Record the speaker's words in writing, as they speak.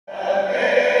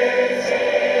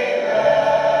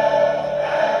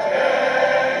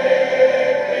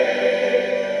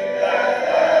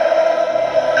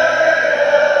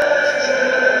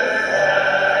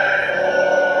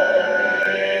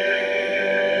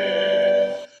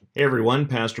Hey everyone,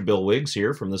 Pastor Bill Wiggs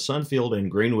here from the Sunfield and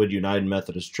Greenwood United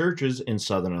Methodist Churches in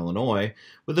Southern Illinois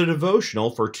with a devotional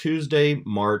for Tuesday,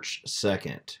 March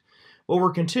 2nd. Well,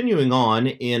 we're continuing on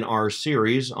in our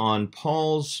series on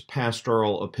Paul's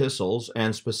pastoral epistles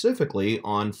and specifically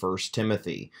on 1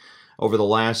 Timothy. Over the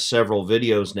last several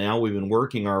videos now, we've been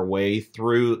working our way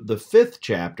through the 5th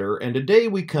chapter, and today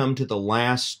we come to the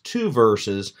last two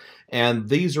verses, and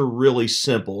these are really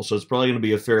simple, so it's probably going to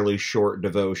be a fairly short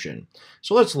devotion.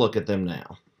 So let's look at them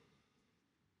now.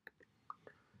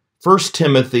 1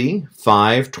 Timothy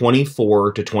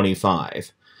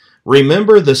 5:24-25.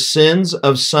 Remember, the sins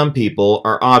of some people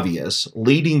are obvious,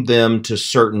 leading them to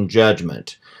certain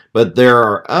judgment. But there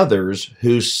are others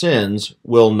whose sins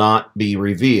will not be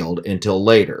revealed until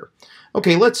later.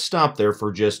 Okay, let's stop there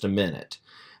for just a minute.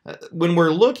 When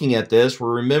we're looking at this,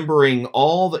 we're remembering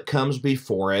all that comes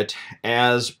before it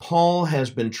as Paul has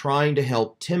been trying to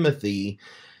help Timothy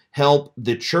help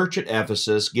the church at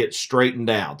Ephesus get straightened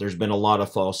out. There's been a lot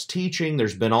of false teaching.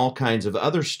 There's been all kinds of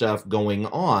other stuff going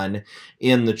on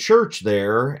in the church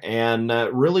there, and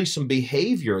really some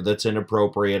behavior that's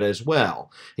inappropriate as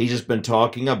well. He's just been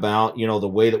talking about, the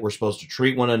way that we're supposed to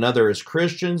treat one another as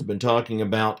Christians, been talking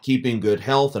about keeping good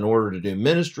health in order to do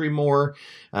ministry more,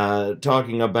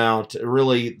 talking about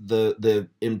really the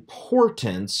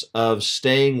importance of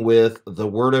staying with the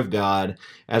Word of God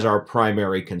as our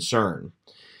primary concern.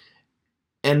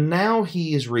 And now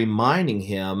he is reminding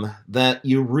him that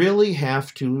you really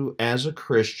have to, as a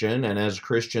Christian and as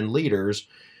Christian leaders,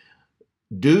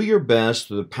 do your best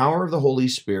through the power of the Holy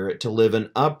Spirit to live an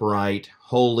upright,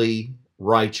 holy,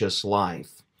 righteous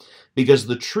life. Because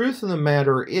the truth of the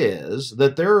matter is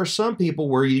that there are some people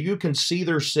where you can see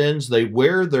their sins, they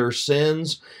wear their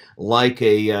sins like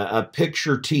a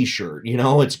picture t-shirt,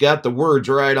 it's got the words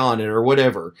right on it or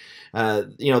whatever.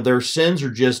 Their sins are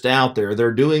just out there.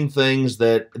 They're doing things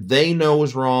that they know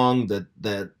is wrong,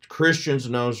 that Christians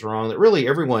know is wrong, that really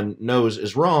everyone knows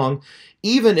is wrong,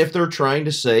 even if they're trying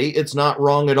to say it's not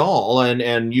wrong at all,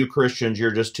 and you Christians,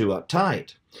 you're just too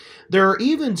uptight. There are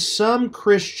even some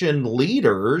Christian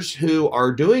leaders who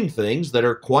are doing things that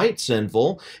are quite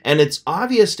sinful, and it's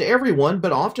obvious to everyone,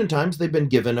 but oftentimes they've been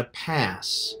given a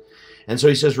pass. And so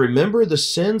he says, remember, the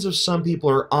sins of some people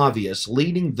are obvious,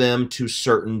 leading them to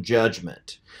certain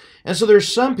judgment. And so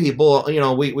there's some people,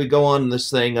 we go on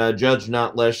this thing, judge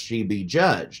not lest ye be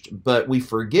judged. But we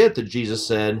forget that Jesus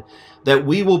said that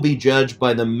we will be judged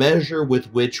by the measure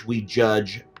with which we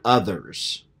judge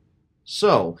others.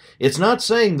 So, it's not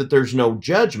saying that there's no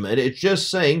judgment, it's just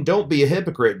saying don't be a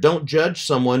hypocrite. Don't judge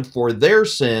someone for their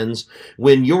sins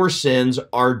when your sins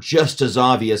are just as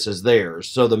obvious as theirs.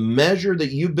 So the measure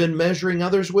that you've been measuring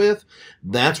others with,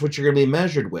 that's what you're going to be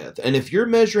measured with. And if you're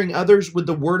measuring others with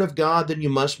the Word of God, then you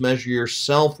must measure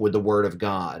yourself with the Word of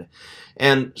God.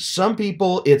 And some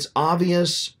people, it's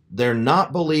obvious. They're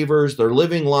not believers, they're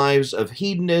living lives of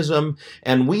hedonism,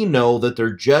 and we know that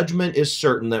their judgment is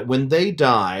certain, that when they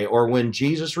die or when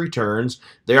Jesus returns,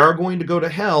 they are going to go to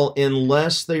hell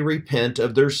unless they repent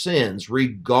of their sins,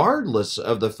 regardless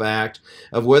of the fact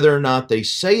of whether or not they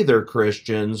say they're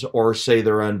Christians or say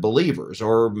they're unbelievers,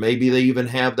 or maybe they even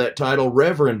have that title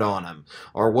Reverend on them,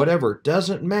 or whatever. It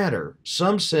doesn't matter.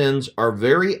 Some sins are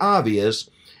very obvious,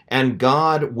 and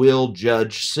God will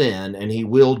judge sin, and he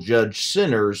will judge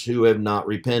sinners who have not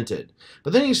repented.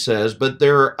 But then he says, but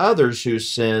there are others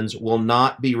whose sins will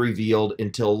not be revealed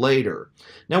until later.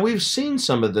 Now, we've seen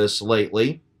some of this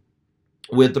lately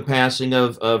with the passing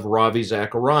of Ravi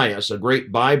Zacharias, a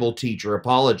great Bible teacher,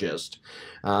 apologist.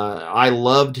 I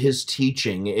loved his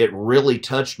teaching. It really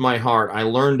touched my heart. I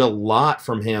learned a lot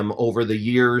from him over the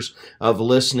years of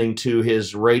listening to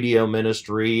his radio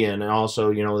ministry and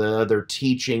also, the other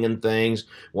teaching and things,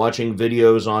 watching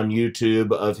videos on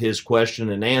YouTube of his question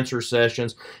and answer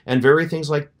sessions and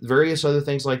various other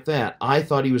things like that. I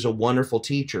thought he was a wonderful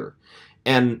teacher.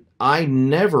 And I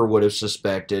never would have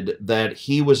suspected that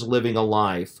he was living a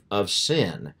life of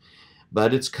sin.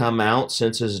 But it's come out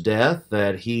since his death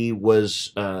that he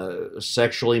was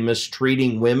sexually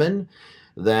mistreating women,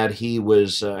 that he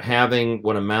was having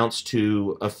what amounts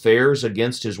to affairs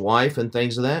against his wife and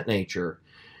things of that nature.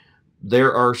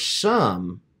 There are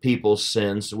some people's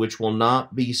sins which will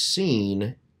not be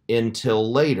seen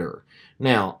until later.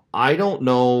 Now, I don't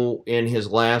know in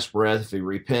his last breath if he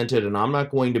repented, and I'm not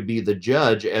going to be the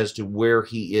judge as to where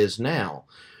he is now.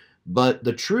 But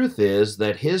the truth is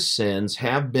that his sins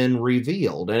have been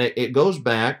revealed. And it goes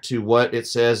back to what it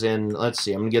says in, let's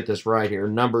see, I'm going to get this right here,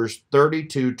 Numbers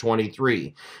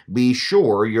 32:23. Be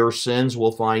sure your sins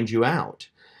will find you out.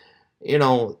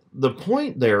 The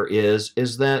point there is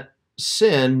that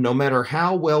sin, no matter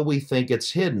how well we think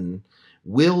it's hidden,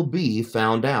 will be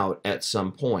found out at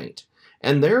some point.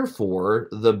 And therefore,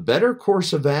 the better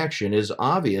course of action is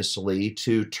obviously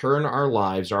to turn our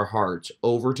lives, our hearts,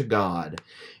 over to God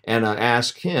and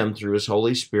ask Him through His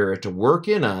Holy Spirit to work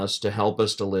in us to help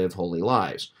us to live holy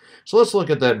lives. So let's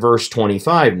look at that verse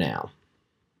 25 now.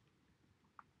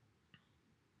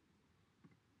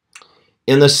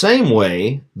 In the same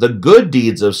way, the good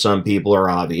deeds of some people are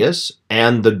obvious,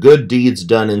 and the good deeds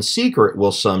done in secret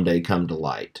will someday come to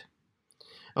light.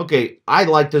 Okay, I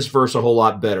like this verse a whole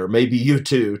lot better. Maybe you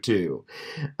too.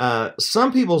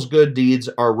 Some people's good deeds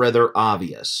are rather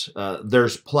obvious.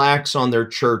 There's plaques on their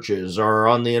churches or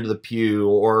on the end of the pew,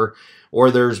 or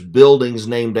there's buildings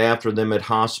named after them at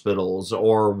hospitals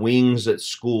or wings at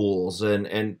schools,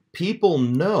 and people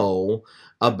know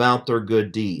about their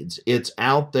good deeds. It's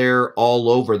out there all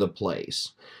over the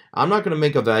place. I'm not going to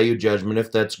make a value judgment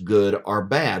if that's good or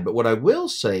bad, but what I will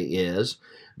say is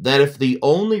that if the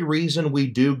only reason we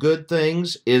do good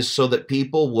things is so that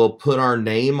people will put our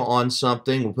name on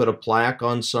something, will put a plaque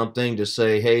on something to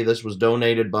say, hey, this was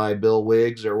donated by Bill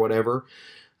Wiggs or whatever,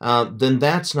 then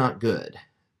that's not good.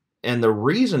 And the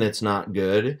reason it's not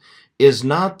good is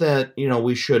not that,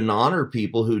 we shouldn't honor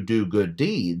people who do good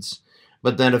deeds,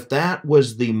 but that if that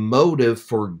was the motive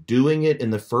for doing it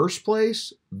in the first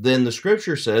place, then the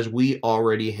scripture says we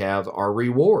already have our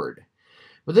reward.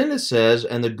 But then it says,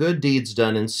 and the good deeds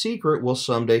done in secret will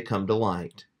someday come to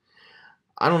light.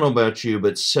 I don't know about you,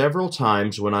 but several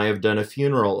times when I have done a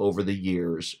funeral over the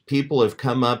years, people have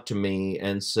come up to me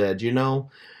and said,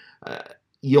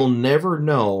 you'll never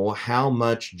know how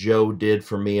much Joe did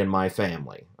for me and my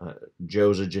family.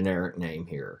 Joe's a generic name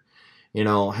here.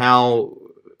 How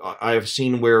I've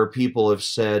seen where people have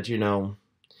said,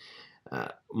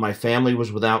 my family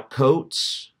was without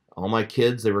coats. All my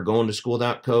kids, they were going to school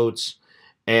without coats.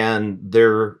 And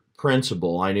their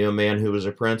principal, I knew a man who was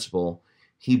a principal,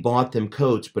 he bought them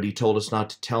coats, but he told us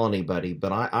not to tell anybody.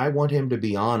 But I want him to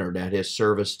be honored at his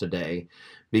service today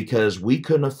because we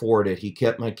couldn't afford it. He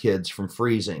kept my kids from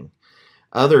freezing.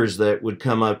 Others that would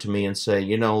come up to me and say,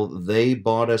 they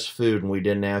bought us food and we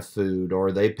didn't have food,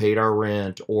 or they paid our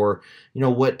rent, or,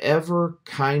 whatever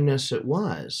kindness it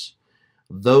was.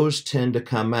 Those tend to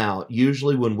come out.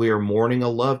 Usually when we are mourning a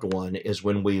loved one is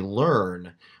when we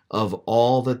learn of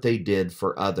all that they did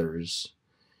for others.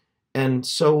 And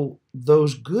so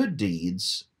those good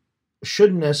deeds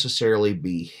shouldn't necessarily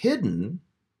be hidden,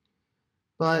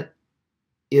 but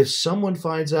if someone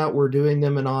finds out we're doing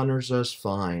them and honors us,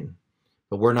 fine.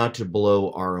 But we're not to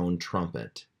blow our own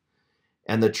trumpet.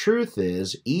 And the truth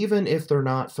is, even if they're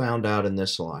not found out in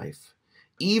this life,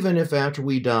 even if after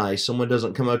we die, someone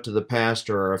doesn't come up to the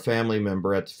pastor or a family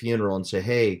member at the funeral and say,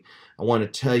 hey, I want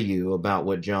to tell you about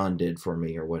what John did for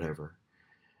me or whatever.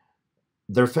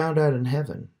 They're found out in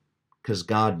heaven because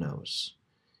God knows.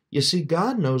 You see,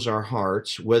 God knows our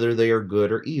hearts, whether they are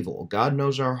good or evil. God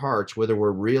knows our hearts, whether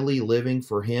we're really living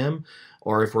for Him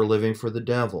or if we're living for the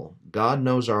devil. God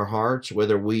knows our hearts,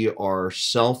 whether we are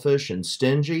selfish and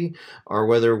stingy or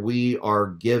whether we are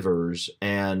givers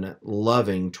and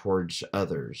loving towards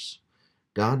others.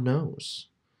 God knows.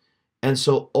 And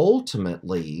so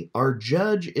ultimately, our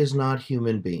judge is not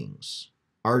human beings.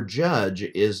 Our judge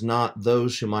is not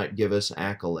those who might give us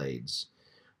accolades.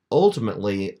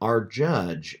 Ultimately, our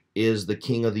judge is the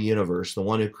King of the universe, the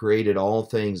one who created all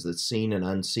things that's seen and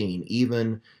unseen,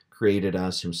 even created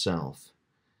us Himself.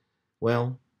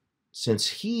 Well, since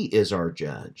He is our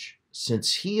judge,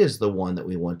 since He is the one that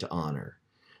we want to honor,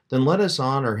 then let us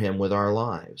honor Him with our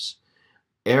lives.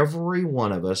 Every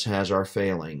one of us has our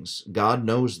failings. God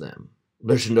knows them.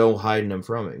 There's no hiding them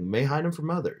from Him. We may hide them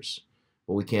from others,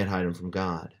 but we can't hide them from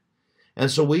God. And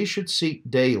so we should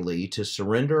seek daily to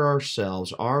surrender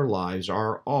ourselves, our lives,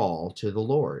 our all to the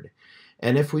Lord.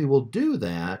 And if we will do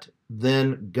that,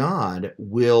 then God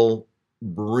will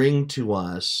bring to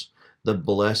us the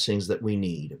blessings that we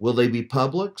need. Will they be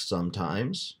public?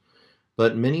 Sometimes.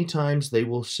 But many times they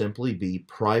will simply be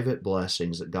private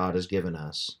blessings that God has given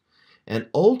us. And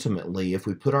ultimately, if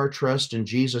we put our trust in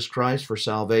Jesus Christ for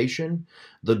salvation,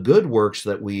 the good works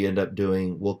that we end up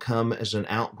doing will come as an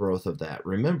outgrowth of that.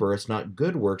 Remember, it's not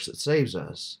good works that saves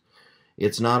us.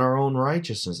 It's not our own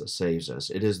righteousness that saves us.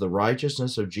 It is the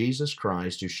righteousness of Jesus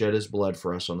Christ who shed His blood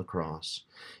for us on the cross.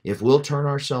 If we'll turn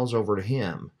ourselves over to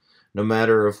Him, no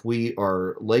matter if we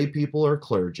are lay people or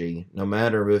clergy, no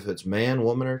matter if it's man,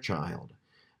 woman, or child,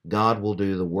 God will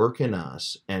do the work in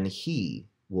us, and He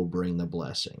will bring the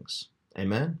blessings.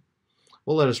 Amen?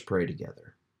 Well, let us pray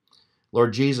together.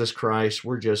 Lord Jesus Christ,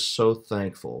 we're just so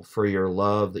thankful for your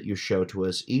love that you show to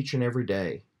us each and every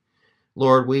day.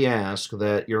 Lord, we ask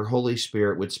that your Holy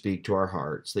Spirit would speak to our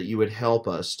hearts, that you would help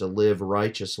us to live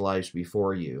righteous lives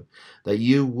before you, that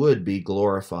you would be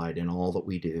glorified in all that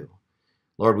we do.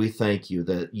 Lord, we thank you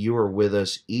that you are with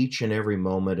us each and every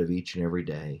moment of each and every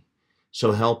day.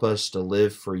 So help us to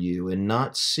live for you and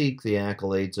not seek the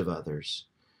accolades of others.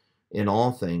 In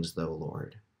all things, though,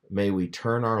 Lord, may we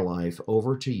turn our life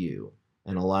over to you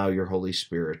and allow your Holy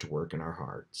Spirit to work in our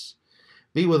hearts.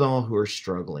 Be with all who are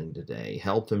struggling today.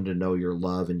 Help them to know your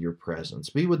love and your presence.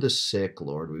 Be with the sick,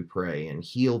 Lord, we pray, and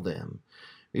heal them.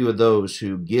 Be with those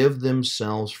who give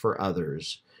themselves for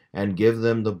others and give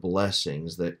them the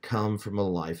blessings that come from a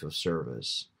life of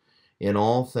service. In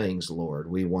all things, Lord,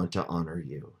 we want to honor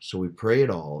you. So we pray it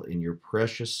all in your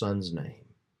precious Son's name.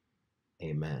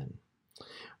 Amen.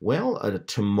 Well,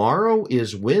 tomorrow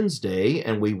is Wednesday,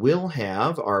 and we will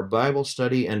have our Bible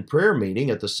study and prayer meeting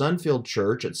at the Sunfield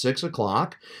Church at 6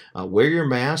 o'clock. Wear your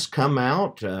mask, come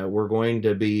out. We're going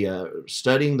to be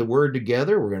studying the Word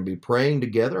together. We're going to be praying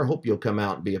together. I hope you'll come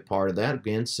out and be a part of that.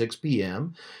 Again, 6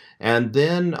 p.m. And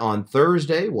then on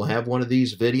Thursday, we'll have one of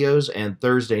these videos, and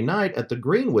Thursday night at the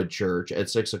Greenwood Church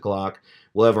at 6 o'clock,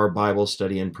 we'll have our Bible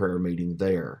study and prayer meeting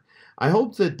there. I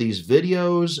hope that these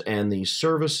videos and these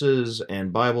services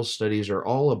and Bible studies are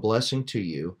all a blessing to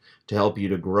you to help you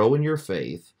to grow in your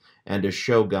faith and to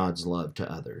show God's love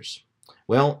to others.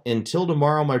 Well, until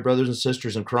tomorrow, my brothers and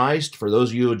sisters in Christ, for those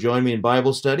of you who join me in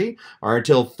Bible study, or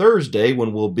until Thursday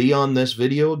when we'll be on this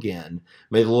video again,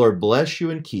 may the Lord bless you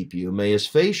and keep you. May his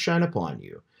face shine upon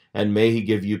you, and may he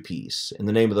give you peace. In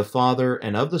the name of the Father,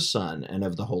 and of the Son, and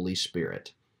of the Holy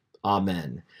Spirit.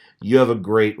 Amen. You have a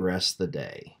great rest of the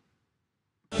day.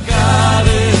 God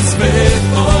is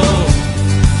faithful.